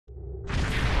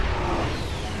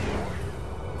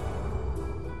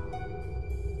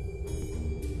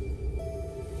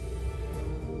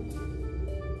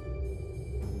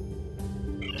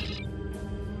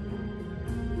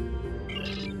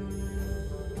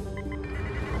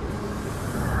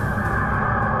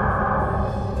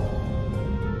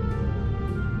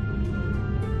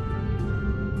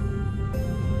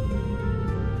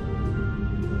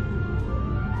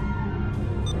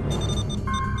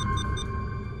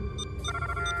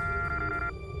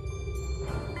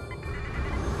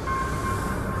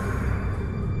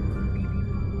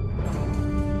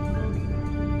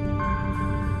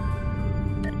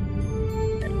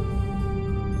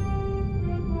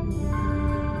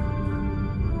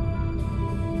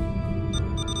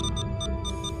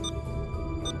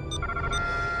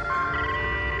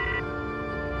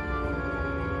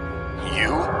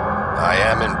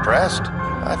I'm impressed.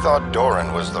 I thought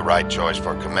Doran was the right choice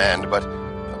for command, but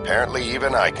apparently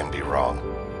even I can be wrong.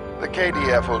 The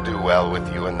KDF will do well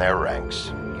with you in their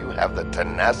ranks. You have the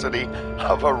tenacity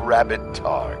of a rabid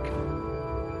targ.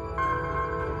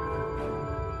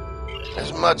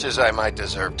 As much as I might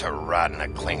deserve to rot in a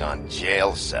Klingon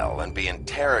jail cell and be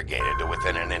interrogated to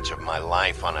within an inch of my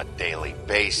life on a daily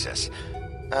basis,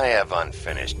 I have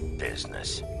unfinished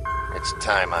business. It's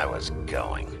time I was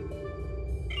going.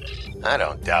 I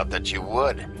don't doubt that you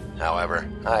would. However,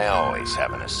 I always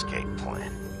have an escape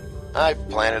plan. I've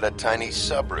planted a tiny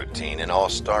subroutine in all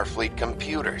Starfleet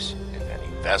computers. If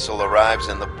any vessel arrives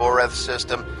in the Boreth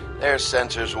system, their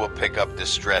sensors will pick up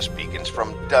distress beacons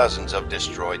from dozens of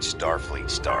destroyed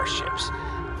Starfleet starships.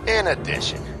 In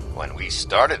addition, when we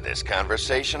started this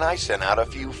conversation, I sent out a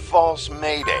few false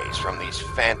maydays from these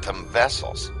phantom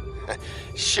vessels.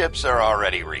 Ships are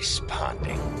already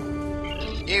responding.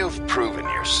 You've proven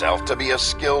yourself to be a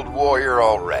skilled warrior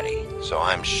already, so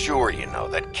I'm sure you know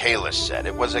that Kalis said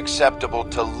it was acceptable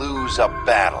to lose a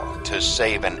battle to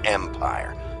save an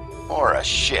empire, or a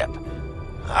ship.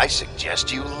 I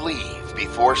suggest you leave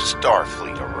before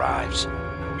Starfleet arrives.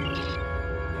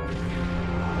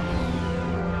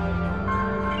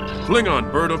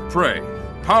 Klingon bird of prey,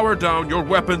 power down your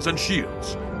weapons and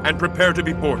shields, and prepare to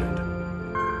be boarded.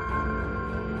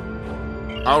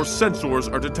 Our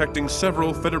sensors are detecting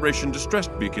several Federation distress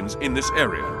beacons in this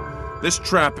area. This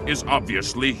trap is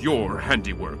obviously your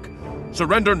handiwork.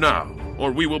 Surrender now,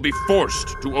 or we will be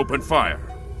forced to open fire.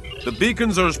 The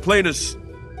beacons are as plain as...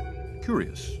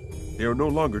 Curious. They are no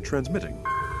longer transmitting.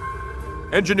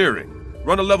 Engineering,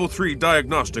 run a level 3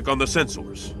 diagnostic on the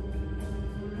sensors.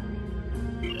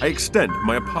 I extend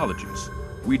my apologies.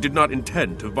 We did not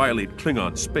intend to violate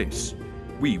Klingon space.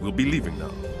 We will be leaving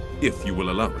now, if you will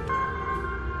allow it.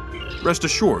 Rest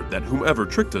assured that whomever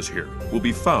tricked us here will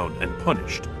be found and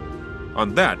punished.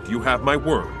 On that, you have my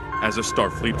word as a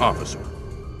Starfleet officer.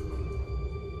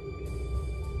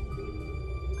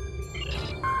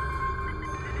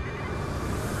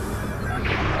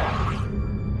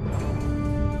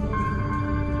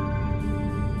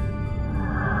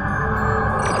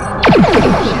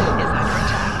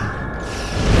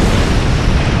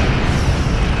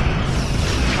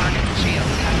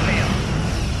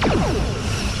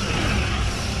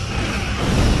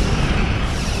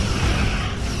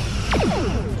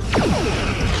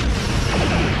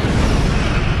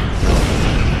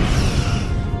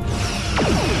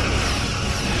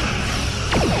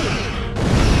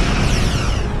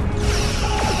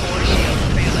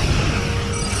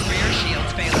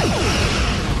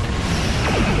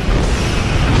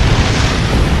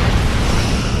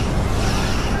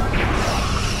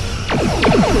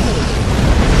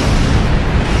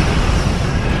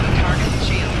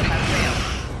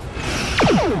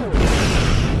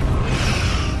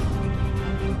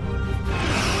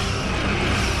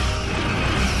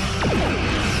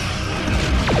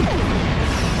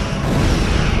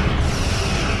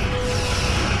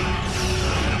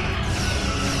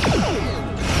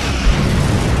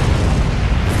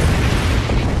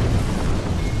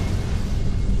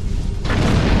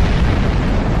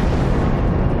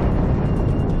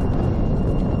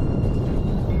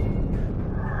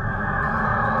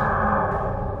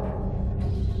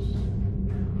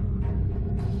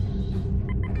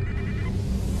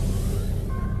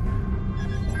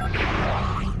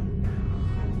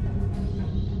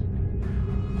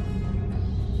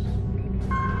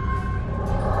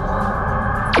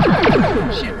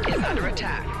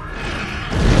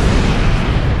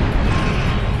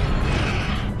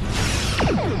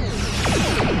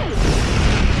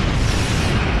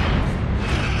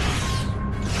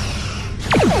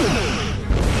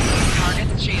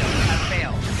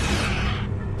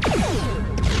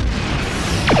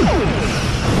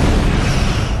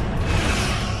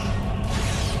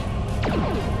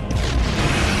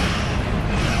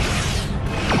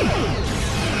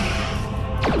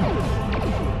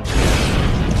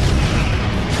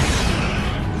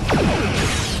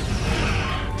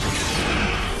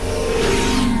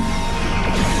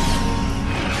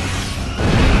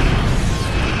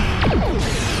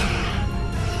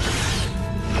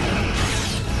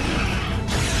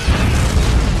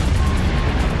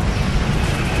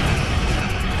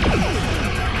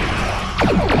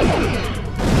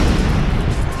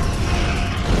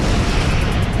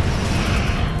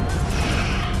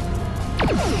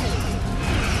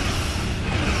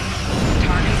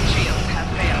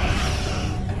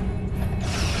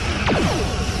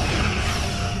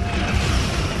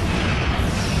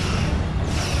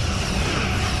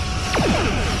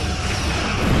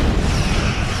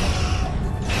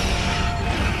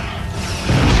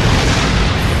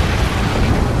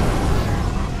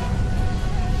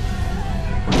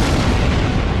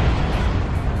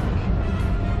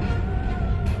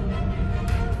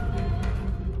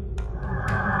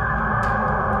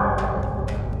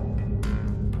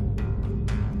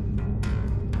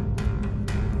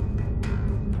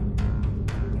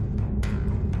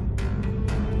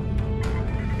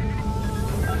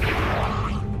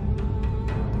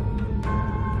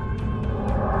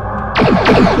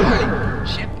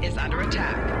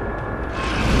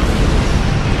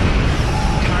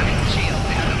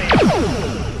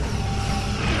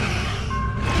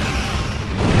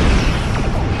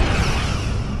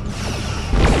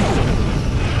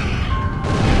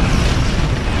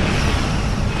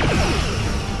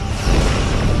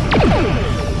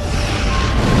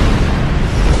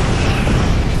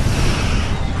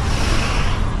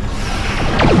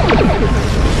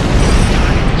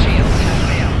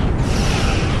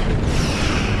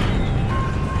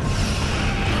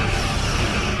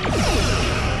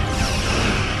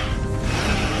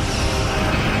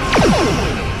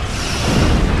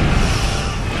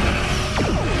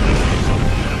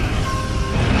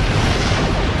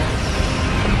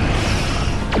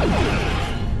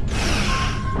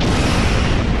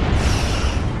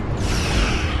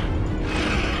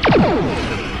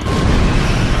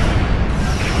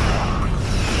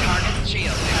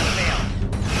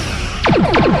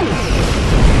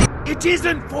 It is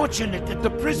unfortunate that the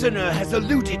prisoner has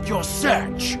eluded your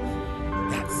search.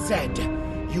 That said,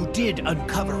 you did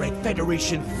uncover a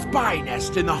Federation spy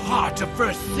nest in the heart of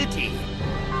First City.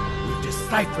 We've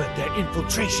deciphered their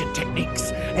infiltration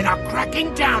techniques and are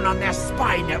cracking down on their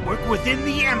spy network within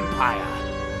the Empire.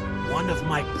 One of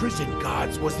my prison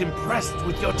guards was impressed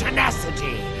with your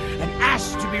tenacity and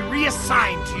asked to be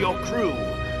reassigned to your crew.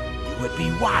 You would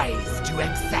be wise to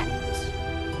accept.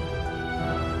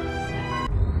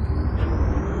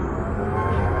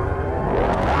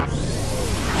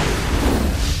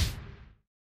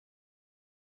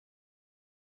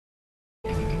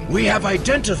 We have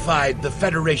identified the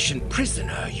Federation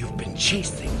prisoner you've been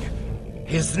chasing.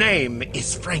 His name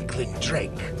is Franklin Drake.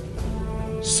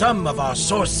 Some of our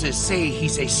sources say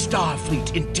he's a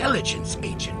Starfleet intelligence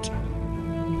agent,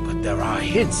 but there are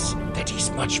hints that he's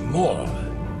much more.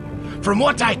 From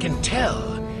what I can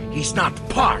tell, he's not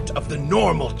part of the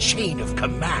normal chain of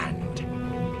command.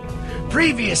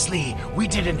 Previously, we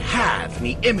didn't have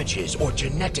any images or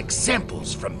genetic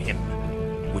samples from him,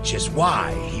 which is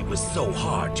why he was so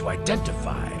hard to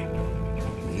identify.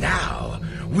 Now,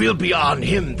 we'll be on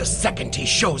him the second he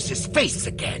shows his face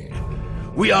again.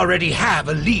 We already have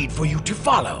a lead for you to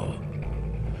follow.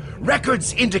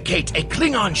 Records indicate a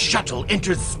Klingon shuttle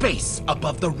entered space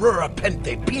above the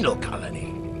Rura-Penthe penal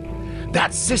colony.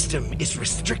 That system is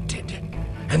restricted,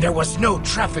 and there was no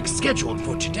traffic scheduled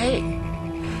for today.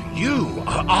 You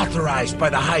are authorized by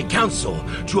the High Council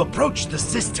to approach the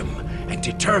system and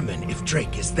determine if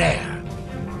Drake is there.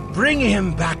 Bring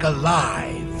him back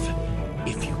alive,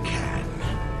 if you can.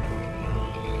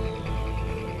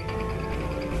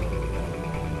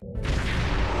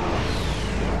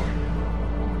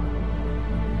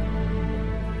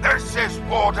 This is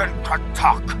Warden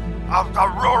Katak of the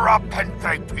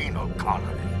Rura-Penthe penal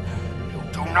colony. You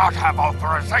do not have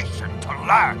authorization to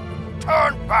land.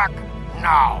 Turn back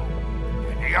now.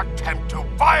 Any attempt to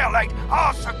violate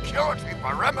our security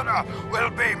perimeter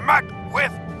will be met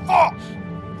with force!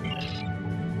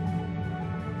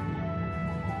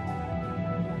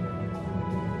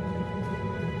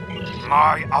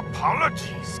 My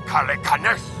apologies,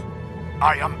 Kalekanes.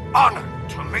 I am honored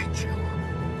to meet you.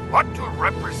 What do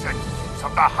representatives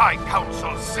of the High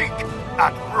Council seek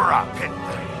at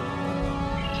Rura-Penthe?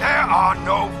 There are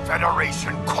no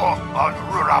Federation corps on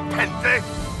Rura-Penthe.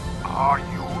 Are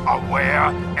you aware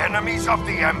enemies of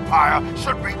the Empire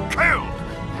should be killed,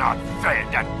 not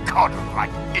fed and coddled like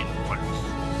infants?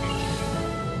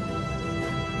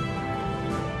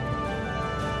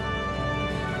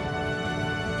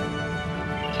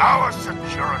 Our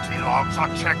security logs are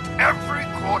checked every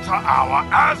quarter hour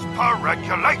as per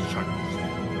regulations.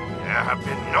 There have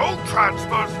been no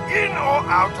transfers in or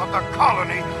out of the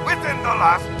colony within the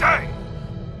last day.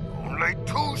 Only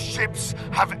 2 ships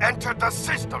have entered the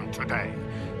system today.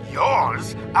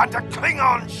 Yours and a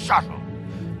Klingon shuttle.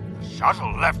 The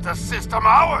shuttle left the system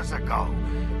hours ago.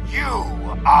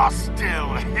 You are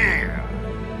still here.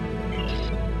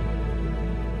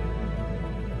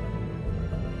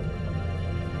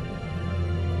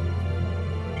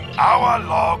 Our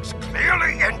logs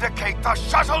clearly indicate the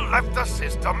shuttle left the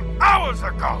system hours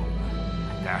ago.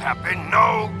 And there have been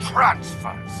no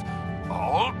transfers.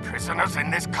 All prisoners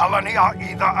in this colony are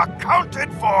either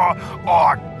accounted for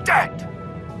or dead.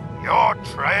 Your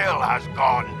trail has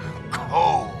gone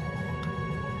cold.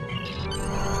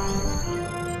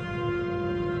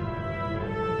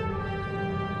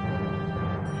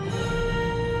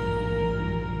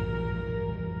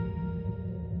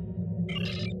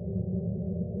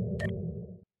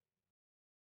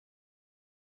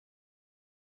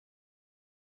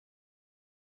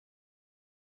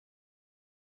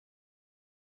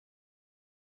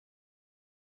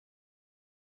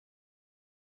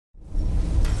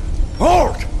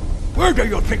 Halt! Where do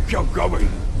you think you're going?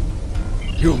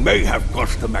 You may have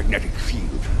crossed the magnetic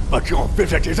field, but your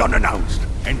visit is unannounced,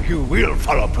 and you will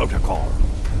follow protocol.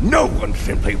 No one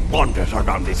simply wanders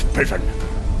around this prison.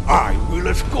 I will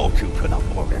escort you to the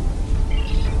Warden.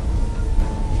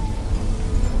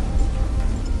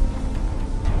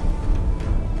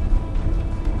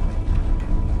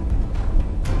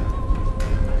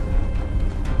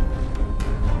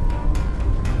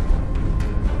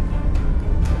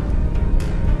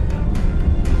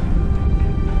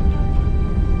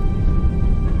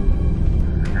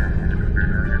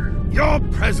 Your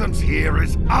presence here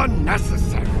is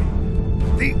unnecessary.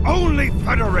 The only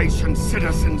Federation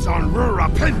citizens on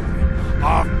Rura-Penthe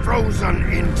are frozen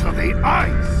into the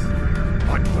ice.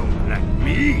 But don't let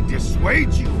me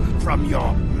dissuade you from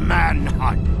your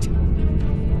manhunt.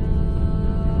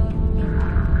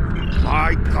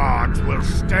 My guards will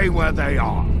stay where they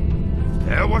are. If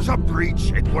there was a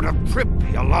breach, it would have tripped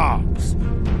the alarms.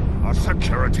 Our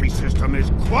security system is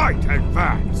quite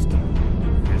advanced.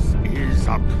 This is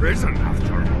a prison,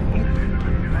 after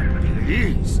all.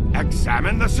 Please,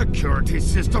 examine the security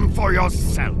system for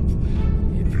yourself.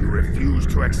 If you refuse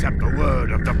to accept the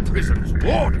word of the prison's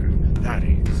warden, that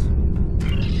is.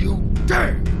 You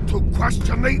dare to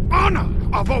question the honor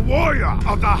of a warrior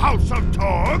of the House of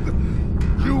Torg?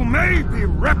 You may be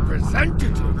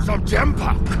representatives of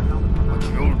Jempak, but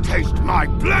you'll taste my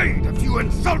blade if you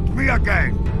insult me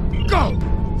again. Go!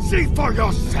 See for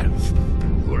yourself!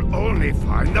 You'll only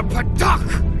find the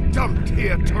Patak dumped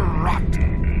here to rot.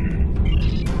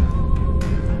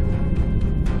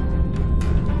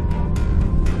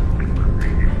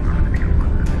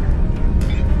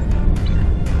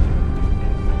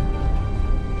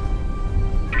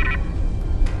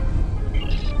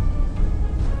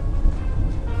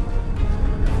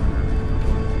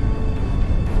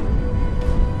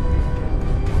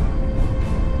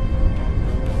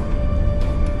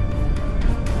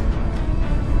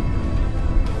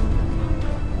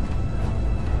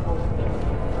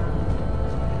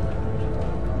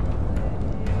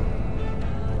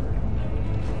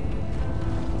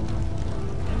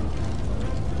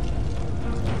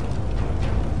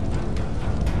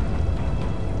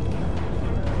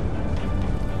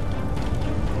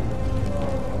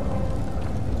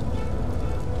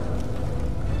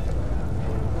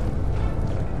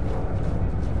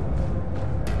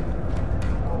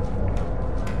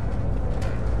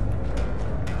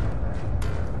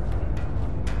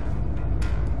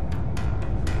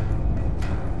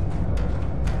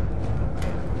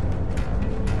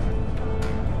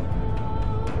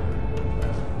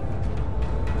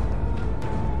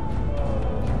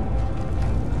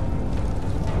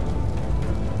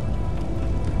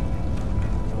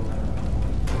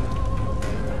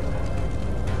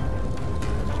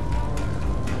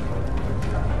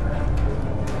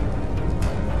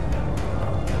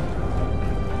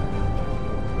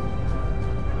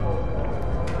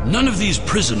 None of these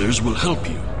prisoners will help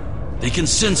you. They can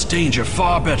sense danger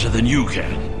far better than you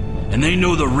can, and they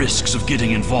know the risks of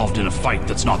getting involved in a fight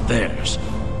that's not theirs.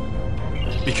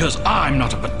 Because I'm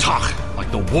not a Batak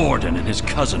like the Warden and his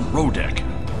cousin Rodek.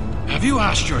 Have you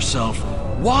asked yourself,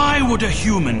 why would a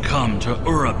human come to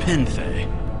Urapinthe?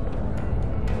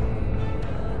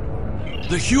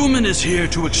 The human is here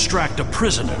to extract a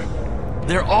prisoner.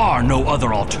 There are no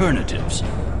other alternatives.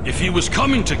 If he was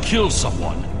coming to kill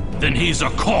someone, then he's a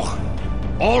Koch.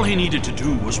 All he needed to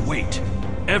do was wait.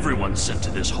 Everyone sent to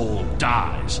this hole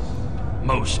dies.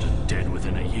 Most are dead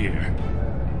within a year.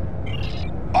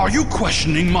 Are you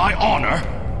questioning my honor?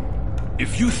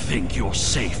 If you think you're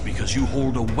safe because you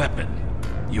hold a weapon,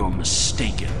 you're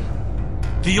mistaken.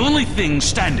 The only thing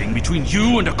standing between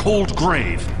you and a cold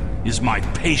grave is my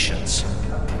patience.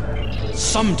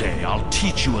 Someday I'll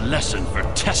teach you a lesson for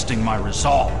testing my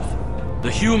resolve.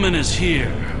 The human is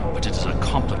here, but it is a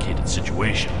complicated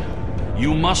situation.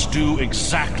 You must do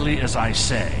exactly as I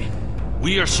say.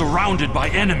 We are surrounded by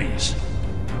enemies,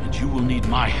 and you will need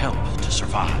my help to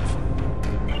survive.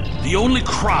 The only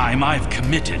crime I've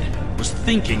committed was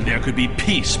thinking there could be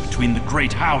peace between the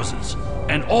great houses.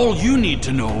 And all you need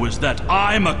to know is that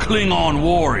I'm a Klingon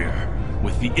warrior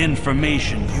with the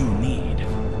information you need.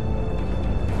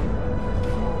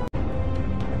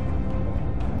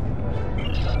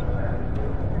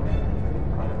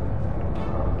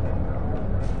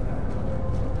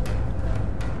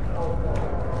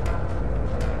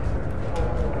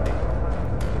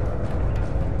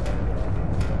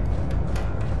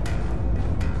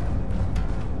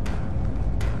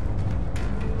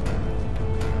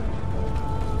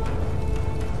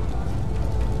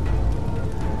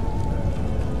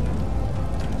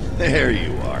 There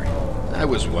you are. I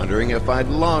was wondering if I'd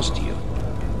lost you.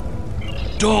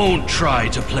 Don't try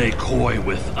to play coy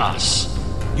with us.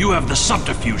 You have the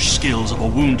subterfuge skills of a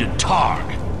wounded Targ.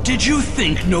 Did you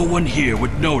think no one here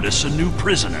would notice a new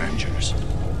prisoner?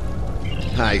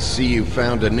 I see you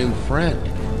found a new friend.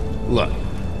 Look,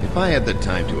 if I had the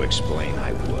time to explain,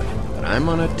 I would. But I'm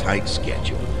on a tight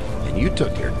schedule, and you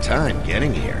took your time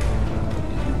getting here.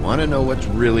 If you want to know what's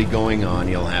really going on,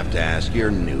 you'll have to ask your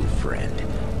new friend.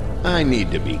 I need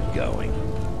to be going.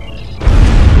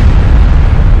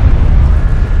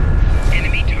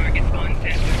 Enemy targets on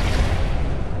center.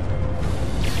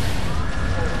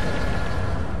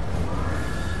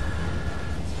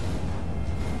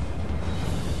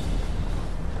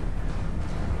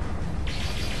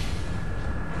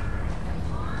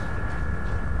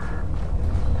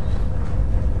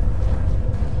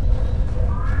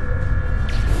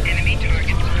 Enemy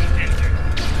targets on center.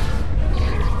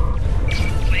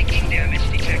 Flanking damage.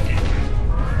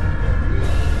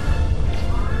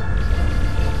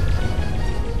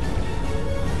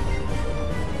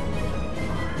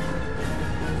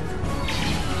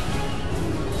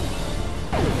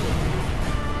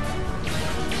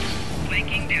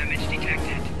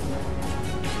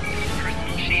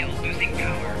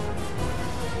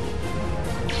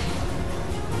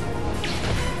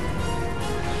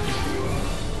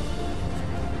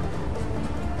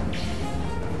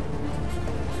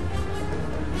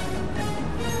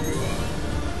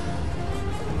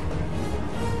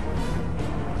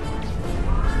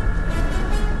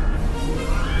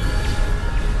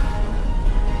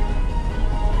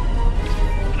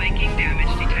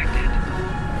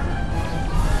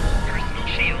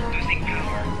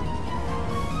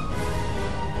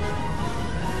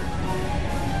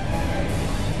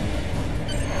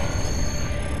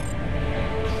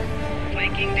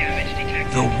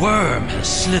 worm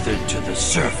has slithered to the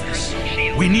surface.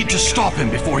 We need to stop him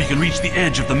before he can reach the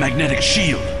edge of the magnetic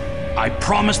shield. I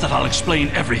promise that I'll explain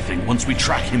everything once we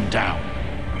track him down.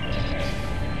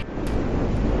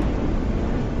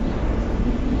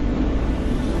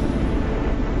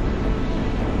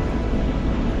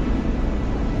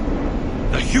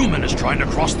 The human is trying to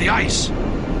cross the ice.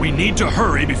 We need to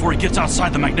hurry before he gets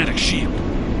outside the magnetic shield.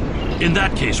 In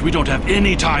that case, we don't have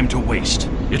any time to waste.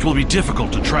 It will be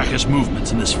difficult to track his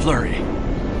movements in this flurry.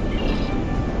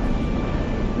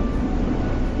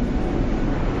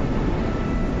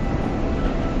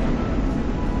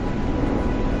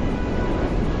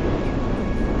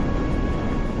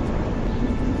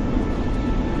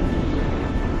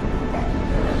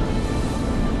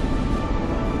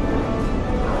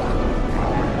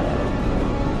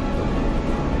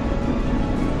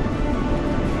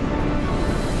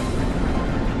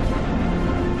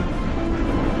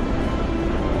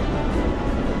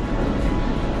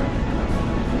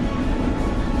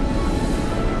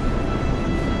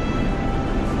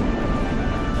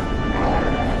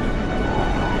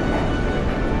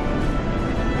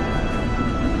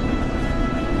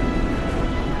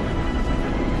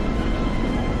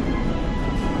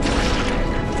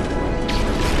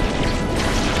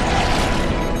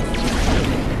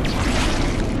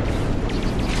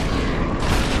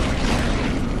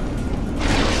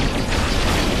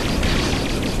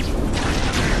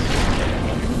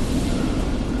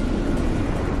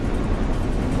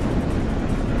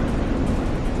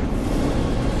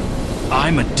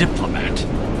 I'm a diplomat.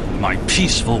 My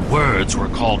peaceful words were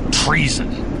called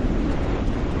treason.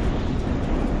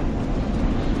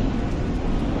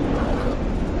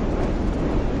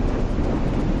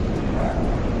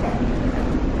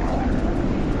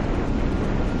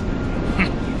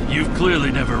 You've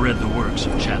clearly never read the works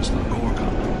of Chancellor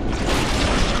Gorgon.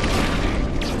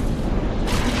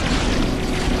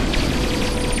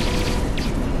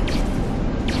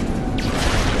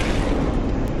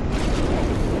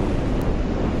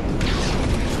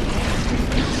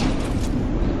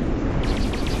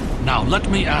 Now let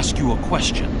me ask you a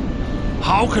question.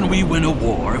 How can we win a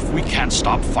war if we can't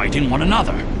stop fighting one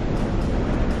another?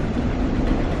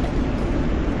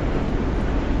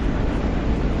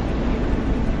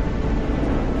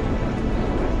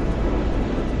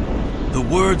 The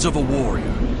words of a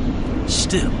warrior.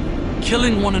 Still,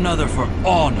 killing one another for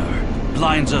honor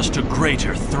blinds us to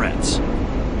greater threats.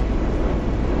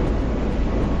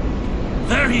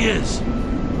 There he is!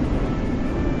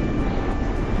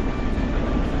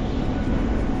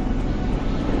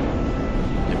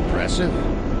 Impressive.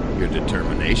 Your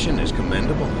determination is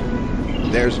commendable.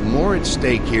 There's more at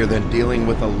stake here than dealing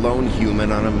with a lone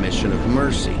human on a mission of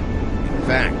mercy. In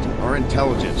fact, our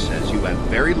intelligence says you have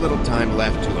very little time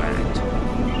left to act.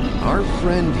 Our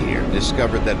friend here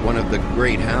discovered that one of the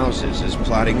great houses is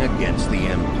plotting against the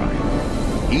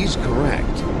Empire. He's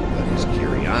correct, but his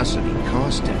curiosity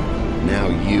cost him. Now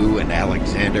you and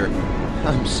Alexander,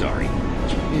 I'm sorry,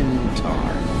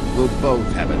 Kimtar, will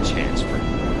both have a chance for glory.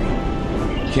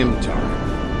 Kimtar,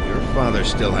 your father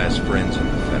still has friends in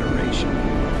the Federation.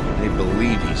 They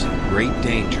believe he's in great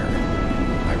danger.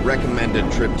 I recommend a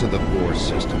trip to the Bohr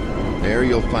system. There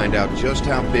you'll find out just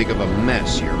how big of a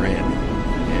mess you're in,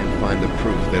 and find the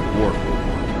proof that Worf will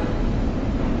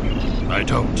want. I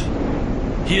don't.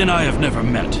 He and I have never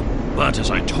met, but as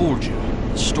I told you,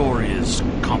 the story is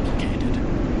complicated.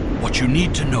 What you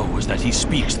need to know is that he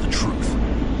speaks the truth.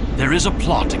 There is a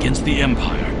plot against the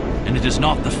Empire, and it is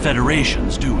not the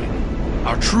Federation's doing.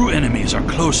 Our true enemies are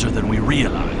closer than we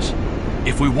realize.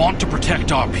 If we want to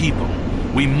protect our people,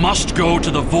 we must go to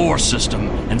the Vor system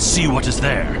and see what is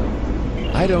there.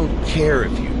 I don't care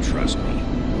if you trust me.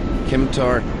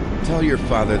 Kimtar, tell your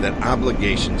father that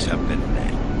obligations have been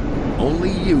met.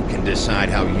 Only you can decide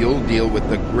how you'll deal with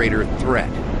the greater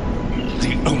threat.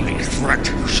 The only threat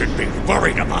you should be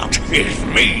worried about is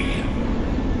me!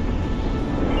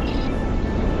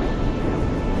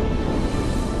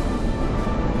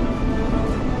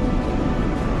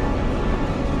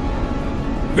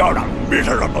 You're a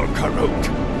miserable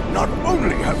Karut. Not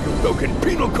only have you broken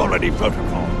penal colony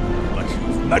protocol, but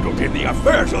you've meddled in the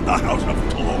affairs of the House of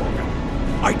Torg.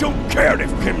 I don't care if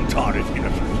Kimtar is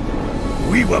innocent.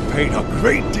 We were paid a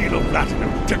great deal of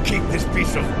platinum to keep this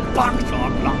piece of Baktar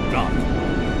locked up.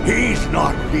 He's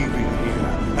not leaving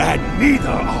here, and neither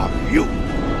are you.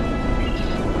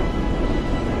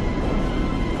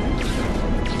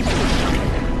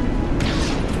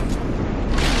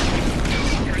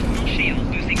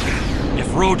 If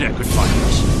Rodek could find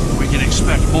us, we can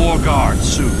expect more guards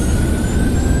soon.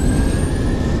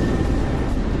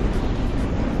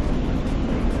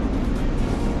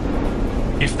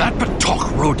 If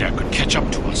below deck could catch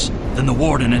up to us, then the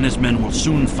Warden and his men will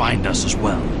soon find us as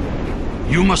well.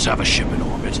 You must have a ship in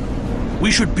orbit.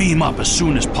 We should beam up as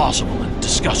soon as possible and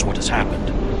discuss what has happened.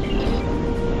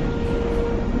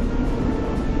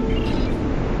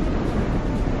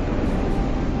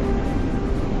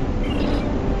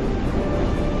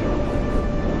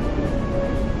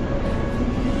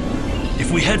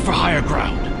 If we head for higher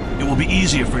ground, it will be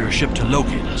easier for your ship to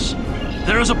locate us.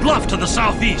 There is a bluff to the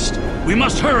southeast. We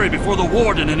must hurry before the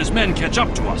Warden and his men catch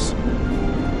up to us.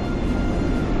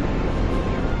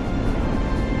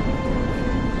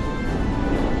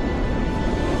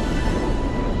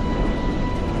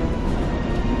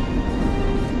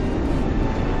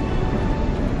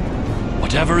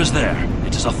 Whatever is there,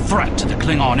 it is a threat to the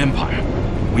Klingon Empire.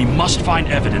 We must find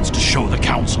evidence to show the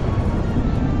Council.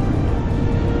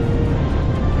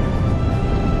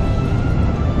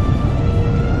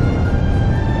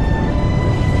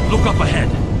 Look up ahead.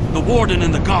 The Warden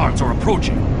and the guards are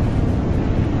approaching.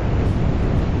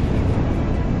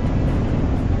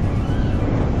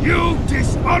 You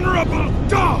dishonorable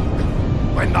dog!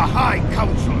 When the High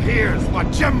Council hears what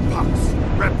Gempak's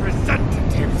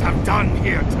representatives have done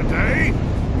here today,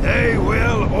 they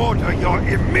will order your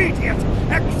immediate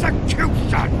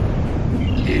execution!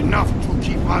 Enough to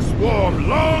keep us warm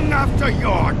long after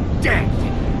you're dead.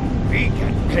 We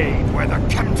get paid whether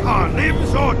Kemtar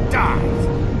lives or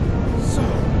dies. So,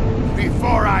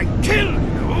 before I kill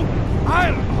you,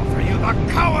 I'll offer you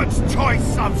the coward's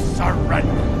choice of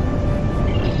surrender.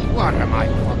 What am I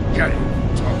forgetting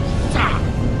to say?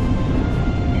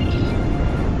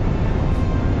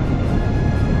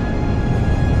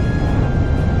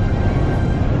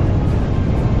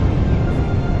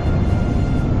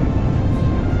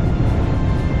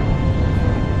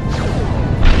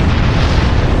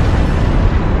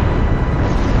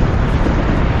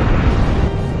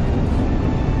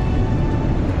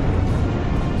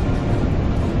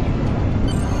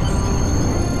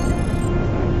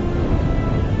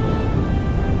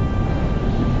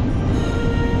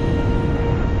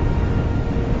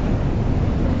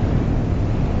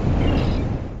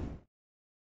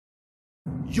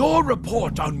 Your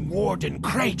report on Warden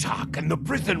Kratok and the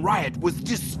prison riot was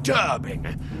disturbing.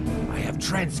 I have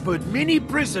transferred many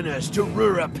prisoners to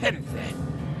Rurapenthe,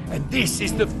 and this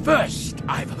is the first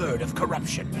I've heard of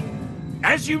corruption.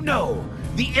 As you know,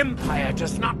 the Empire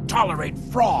does not tolerate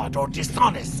fraud or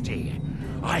dishonesty.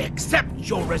 I accept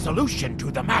your resolution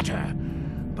to the matter,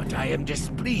 but I am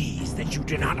displeased that you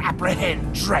do not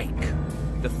apprehend Drake.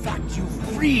 The fact you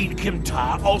freed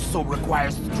Kimtar also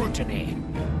requires scrutiny.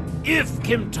 If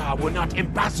Kimtar were not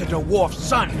Ambassador Worf's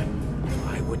son,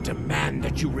 I would demand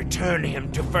that you return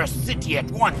him to First City at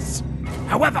once.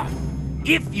 However,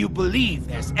 if you believe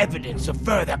there's evidence of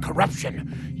further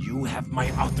corruption, you have my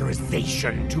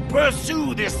authorization to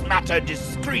pursue this matter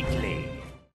discreetly.